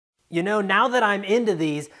You know, now that I'm into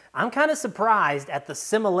these, I'm kind of surprised at the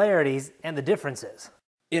similarities and the differences.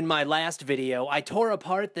 In my last video, I tore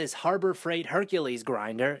apart this Harbor Freight Hercules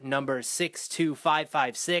grinder, number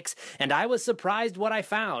 62556, and I was surprised what I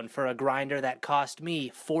found for a grinder that cost me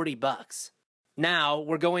 40 bucks. Now,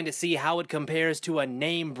 we're going to see how it compares to a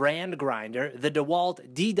name brand grinder, the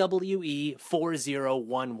DeWalt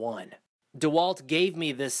DWE4011. DeWalt gave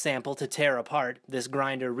me this sample to tear apart. This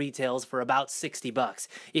grinder retails for about 60 bucks.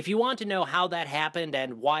 If you want to know how that happened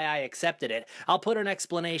and why I accepted it, I'll put an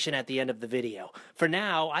explanation at the end of the video. For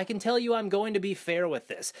now, I can tell you I'm going to be fair with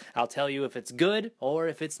this. I'll tell you if it's good or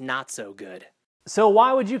if it's not so good. So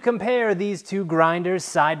why would you compare these two grinders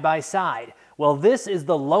side by side? Well, this is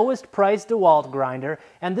the lowest priced DeWalt grinder,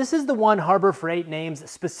 and this is the one Harbor Freight names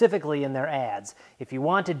specifically in their ads. If you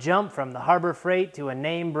want to jump from the Harbor Freight to a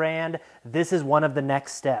name brand, this is one of the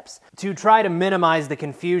next steps. To try to minimize the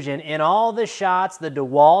confusion, in all the shots, the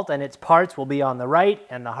DeWalt and its parts will be on the right,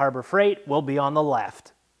 and the Harbor Freight will be on the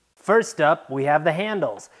left. First up, we have the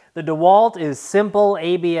handles. The DeWalt is simple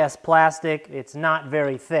ABS plastic. It's not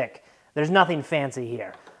very thick. There's nothing fancy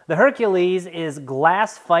here. The Hercules is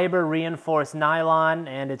glass fiber reinforced nylon,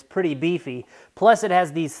 and it's pretty beefy. Plus it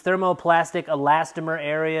has these thermoplastic elastomer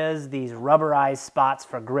areas, these rubberized spots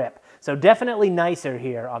for grip. So definitely nicer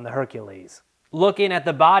here on the Hercules. Looking at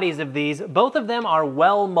the bodies of these, both of them are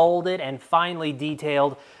well molded and finely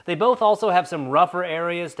detailed. They both also have some rougher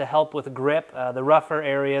areas to help with grip. The rougher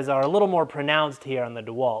areas are a little more pronounced here on the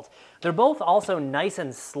DeWalt. They're both also nice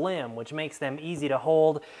and slim, which makes them easy to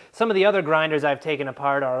hold. Some of the other grinders I've taken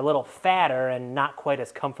apart are a little fatter and not quite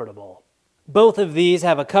as comfortable. Both of these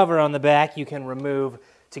have a cover on the back you can remove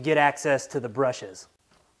to get access to the brushes.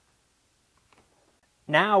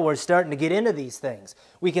 Now we're starting to get into these things.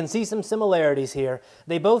 We can see some similarities here.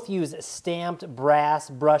 They both use stamped brass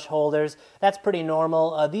brush holders. That's pretty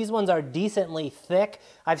normal. These ones are decently thick.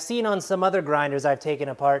 I've seen on some other grinders I've taken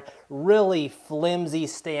apart really flimsy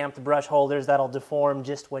stamped brush holders that'll deform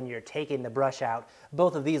just when you're taking the brush out.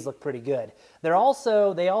 Both of these look pretty good. They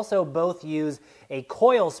also both use a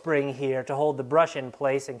coil spring here to hold the brush in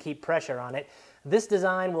place and keep pressure on it. This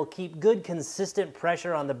design will keep good consistent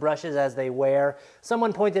pressure on the brushes as they wear.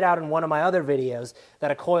 Someone pointed out in one of my other videos that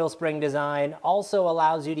a coil spring design also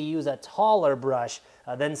allows you to use a taller brush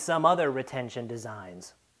than some other retention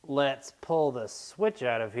designs. Let's pull the switch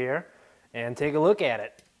out of here and take a look at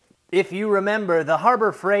it. If you remember, the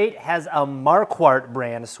Harbor Freight has a Marquardt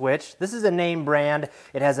brand switch. This is a name brand.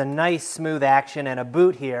 It has a nice smooth action and a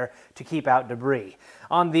boot here to keep out debris.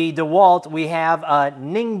 On the DeWalt, we have a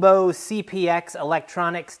Ningbo CPX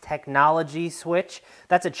Electronics Technology switch.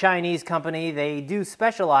 That's a Chinese company. They do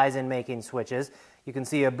specialize in making switches. You can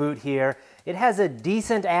see a boot here. It has a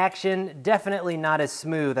decent action, definitely not as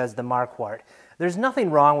smooth as the Marquardt. There's nothing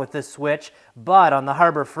wrong with this switch, but on the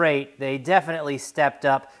Harbor Freight, they definitely stepped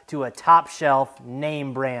up to a top-shelf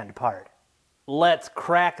name brand part. Let's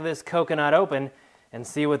crack this coconut open and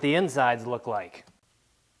see what the insides look like.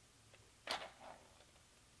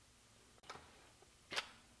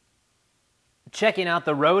 Checking out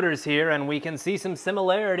the rotors here, and we can see some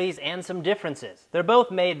similarities and some differences. They're both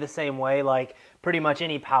made the same way, like pretty much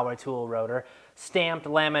any power tool rotor. Stamped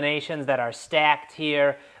laminations that are stacked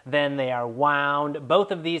here, then they are wound.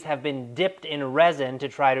 Both of these have been dipped in resin to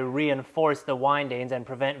try to reinforce the windings and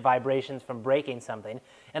prevent vibrations from breaking something.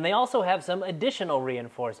 And they also have some additional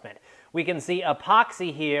reinforcement. We can see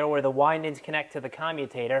epoxy here where the windings connect to the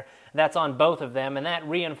commutator. That's on both of them, and that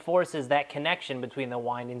reinforces that connection between the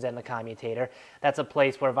windings and the commutator. That's a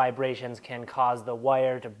place where vibrations can cause the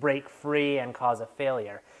wire to break free and cause a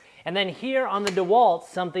failure. And then here on the DeWalt,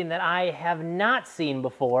 something that I have not seen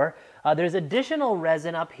before, there's additional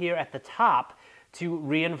resin up here at the top to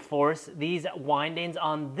reinforce these windings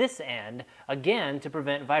on this end, again to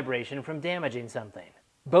prevent vibration from damaging something.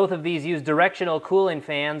 Both of these use directional cooling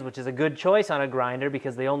fans, which is a good choice on a grinder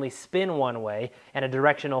because they only spin one way, and a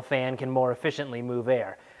directional fan can more efficiently move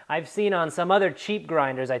air. I've seen on some other cheap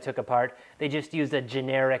grinders I took apart, they just used a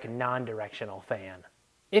generic non-directional fan.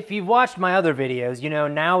 If you've watched my other videos, you know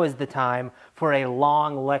now is the time for a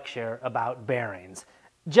long lecture about bearings.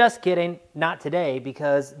 Just kidding, not today,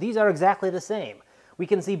 because these are exactly the same. We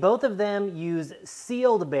can see both of them use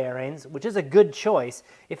sealed bearings, which is a good choice.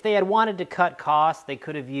 If they had wanted to cut costs, they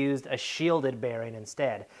could have used a shielded bearing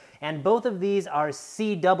instead. And both of these are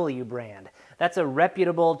CW brand. That's a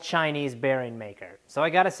reputable Chinese bearing maker. So I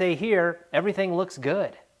gotta say here, everything looks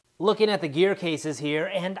good. Looking at the gear cases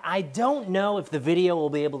here, and I don't know if the video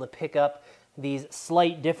will be able to pick up these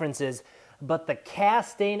slight differences, but the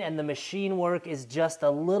casting and the machine work is just a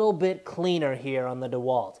little bit cleaner here on the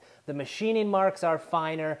DeWalt. The machining marks are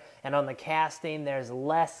finer, and on the casting, there's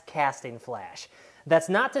less casting flash. That's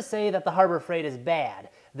not to say that the Harbor Freight is bad.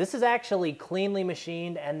 This is actually cleanly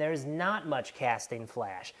machined, and there's not much casting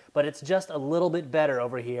flash, but it's just a little bit better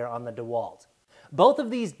over here on the DeWalt. Both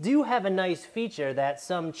of these do have a nice feature that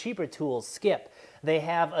some cheaper tools skip. They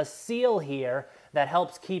have a seal here that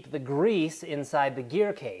helps keep the grease inside the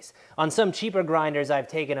gear case. On some cheaper grinders I've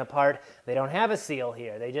taken apart, they don't have a seal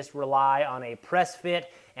here. They just rely on a press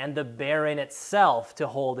fit and the bearing itself to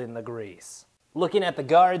hold in the grease. Looking at the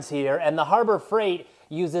guards here, and the Harbor Freight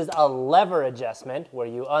uses a lever adjustment where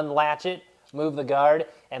you unlatch it, move the guard,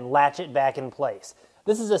 and latch it back in place.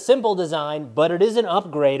 This is a simple design, but it is an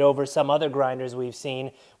upgrade over some other grinders we've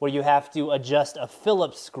seen where you have to adjust a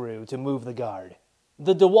Phillips screw to move the guard.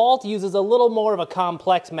 The DeWalt uses a little more of a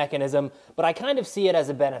complex mechanism, but I kind of see it as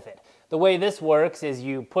a benefit. The way this works is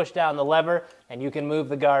you push down the lever and you can move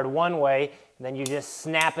the guard one way, and then you just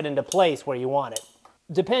snap it into place where you want it.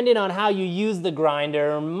 Depending on how you use the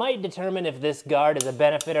grinder might determine if this guard is a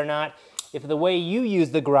benefit or not. If the way you use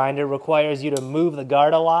the grinder requires you to move the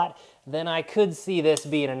guard a lot, then I could see this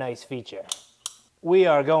being a nice feature. We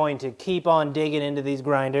are going to keep on digging into these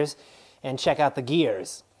grinders and check out the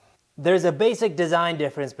gears. There's a basic design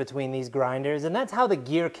difference between these grinders, and that's how the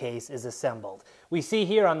gear case is assembled. We see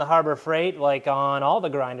here on the Harbor Freight, like on all the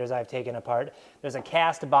grinders I've taken apart, there's a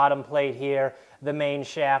cast bottom plate here, the main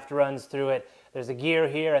shaft runs through it, there's a gear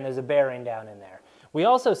here, and there's a bearing down in there. We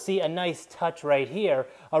also see a nice touch right here,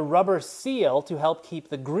 a rubber seal to help keep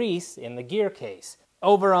the grease in the gear case.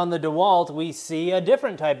 Over on the DeWalt, we see a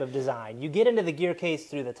different type of design. You get into the gear case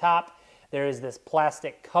through the top. There is this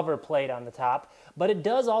plastic cover plate on the top, but it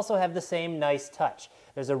does also have the same nice touch.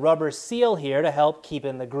 There's a rubber seal here to help keep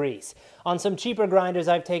in the grease. On some cheaper grinders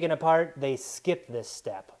I've taken apart, they skip this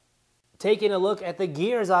step. Taking a look at the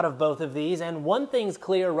gears out of both of these, and one thing's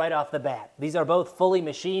clear right off the bat. These are both fully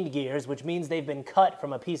machined gears, which means they've been cut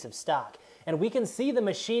from a piece of stock. And we can see the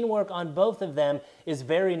machine work on both of them is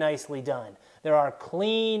very nicely done. There are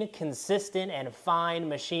clean, consistent, and fine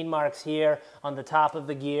machine marks here on the top of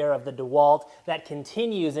the gear of the DeWalt that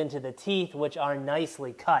continues into the teeth, which are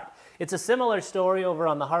nicely cut. It's a similar story over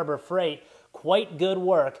on the Harbor Freight. Quite good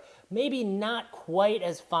work. Maybe not quite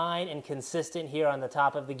as fine and consistent here on the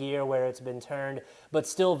top of the gear where it's been turned, but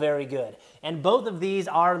still very good. And both of these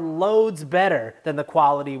are loads better than the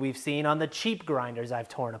quality we've seen on the cheap grinders I've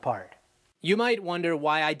torn apart. You might wonder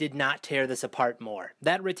why I did not tear this apart more.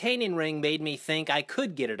 That retaining ring made me think I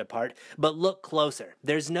could get it apart, but look closer.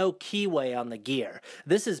 There's no keyway on the gear.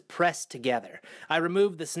 This is pressed together. I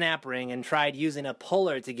removed the snap ring and tried using a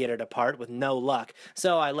puller to get it apart with no luck,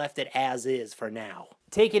 so I left it as is for now.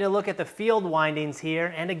 Taking a look at the field windings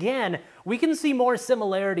here, and again, we can see more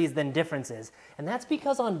similarities than differences, and that's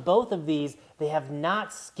because on both of these, they have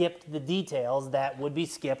not skipped the details that would be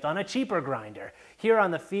skipped on a cheaper grinder. Here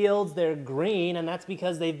on the fields, they're green, and that's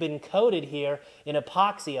because they've been coated here in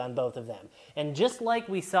epoxy on both of them. And just like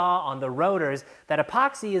we saw on the rotors, that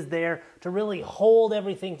epoxy is there to really hold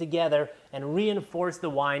everything together and reinforce the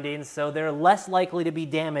windings so they're less likely to be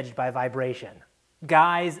damaged by vibration.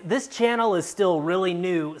 Guys, this channel is still really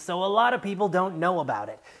new, so a lot of people don't know about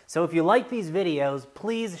it. So if you like these videos,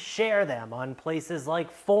 please share them on places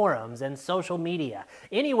like forums and social media,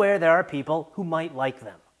 anywhere there are people who might like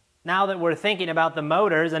them. Now that we're thinking about the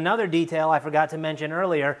motors, another detail I forgot to mention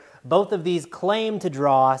earlier, both of these claim to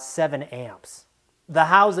draw 7 amps. The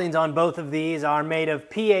housings on both of these are made of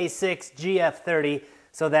PA6 GF30,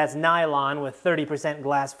 so that's nylon with 30%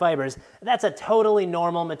 glass fibers. That's a totally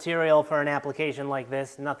normal material for an application like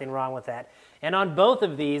this, nothing wrong with that. And on both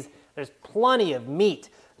of these, there's plenty of meat.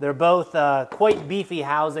 They're both quite beefy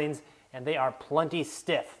housings, and they are plenty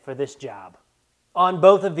stiff for this job. On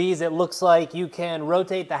both of these, it looks like you can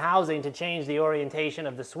rotate the housing to change the orientation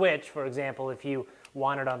of the switch, for example, if you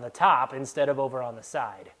want it on the top instead of over on the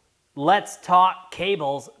side. Let's talk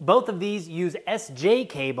cables. Both of these use SJ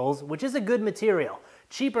cables, which is a good material.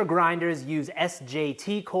 Cheaper grinders use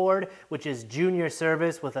SJT cord, which is junior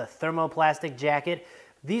service with a thermoplastic jacket.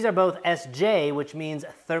 These are both SJ, which means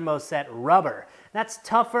thermoset rubber. That's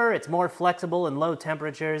tougher, it's more flexible in low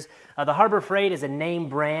temperatures. The Harbor Freight is a name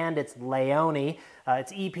brand, it's Leone.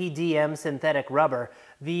 It's EPDM synthetic rubber.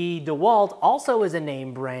 The DeWalt also is a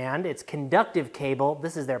name brand, it's conductive cable.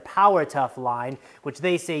 This is their Power Tough line, which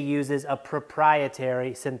they say uses a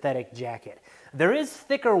proprietary synthetic jacket. There is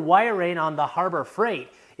thicker wiring on the Harbor Freight.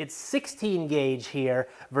 It's 16 gauge here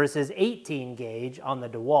versus 18 gauge on the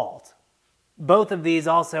DeWalt. Both of these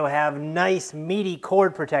also have nice meaty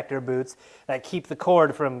cord protector boots that keep the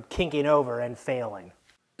cord from kinking over and failing.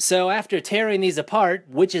 So after tearing these apart,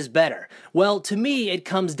 which is better? Well, to me, it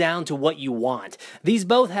comes down to what you want. These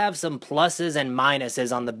both have some pluses and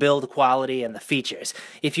minuses on the build quality and the features.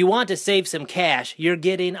 If you want to save some cash, you're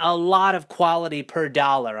getting a lot of quality per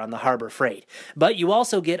dollar on the Harbor Freight, but you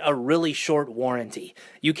also get a really short warranty.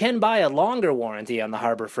 You can buy a longer warranty on the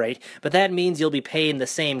Harbor Freight, but that means you'll be paying the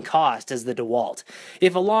same cost as the DeWalt.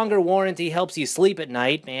 If a longer warranty helps you sleep at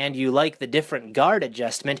night and you like the different guard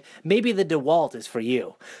adjustment, maybe the DeWalt is for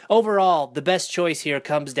you. Overall, the best choice here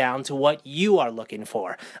comes down to what you are looking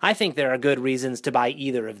for. I think there are good reasons to buy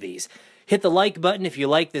either of these. Hit the like button if you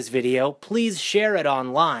like this video, please share it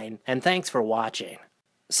online, and thanks for watching.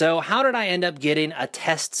 So how did I end up getting a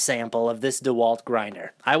test sample of this DeWalt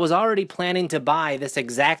grinder? I was already planning to buy this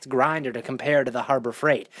exact grinder to compare to the Harbor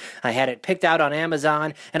Freight. I had it picked out on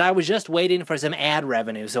Amazon, and I was just waiting for some ad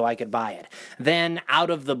revenue so I could buy it. Then, out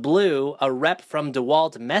of the blue, a rep from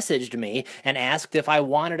DeWalt messaged me and asked if I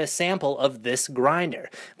wanted a sample of this grinder.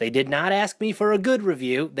 They did not ask me for a good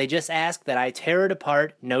review, they just asked that I tear it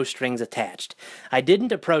apart, no strings attached. I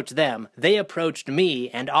didn't approach them, they approached me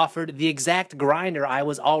and offered the exact grinder I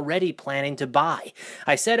was already planning to buy.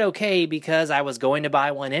 I said okay because I was going to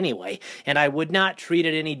buy one anyway, and I would not treat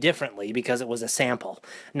it any differently because it was a sample.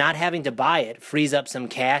 Not having to buy it frees up some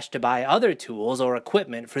cash to buy other tools or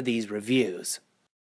equipment for these reviews.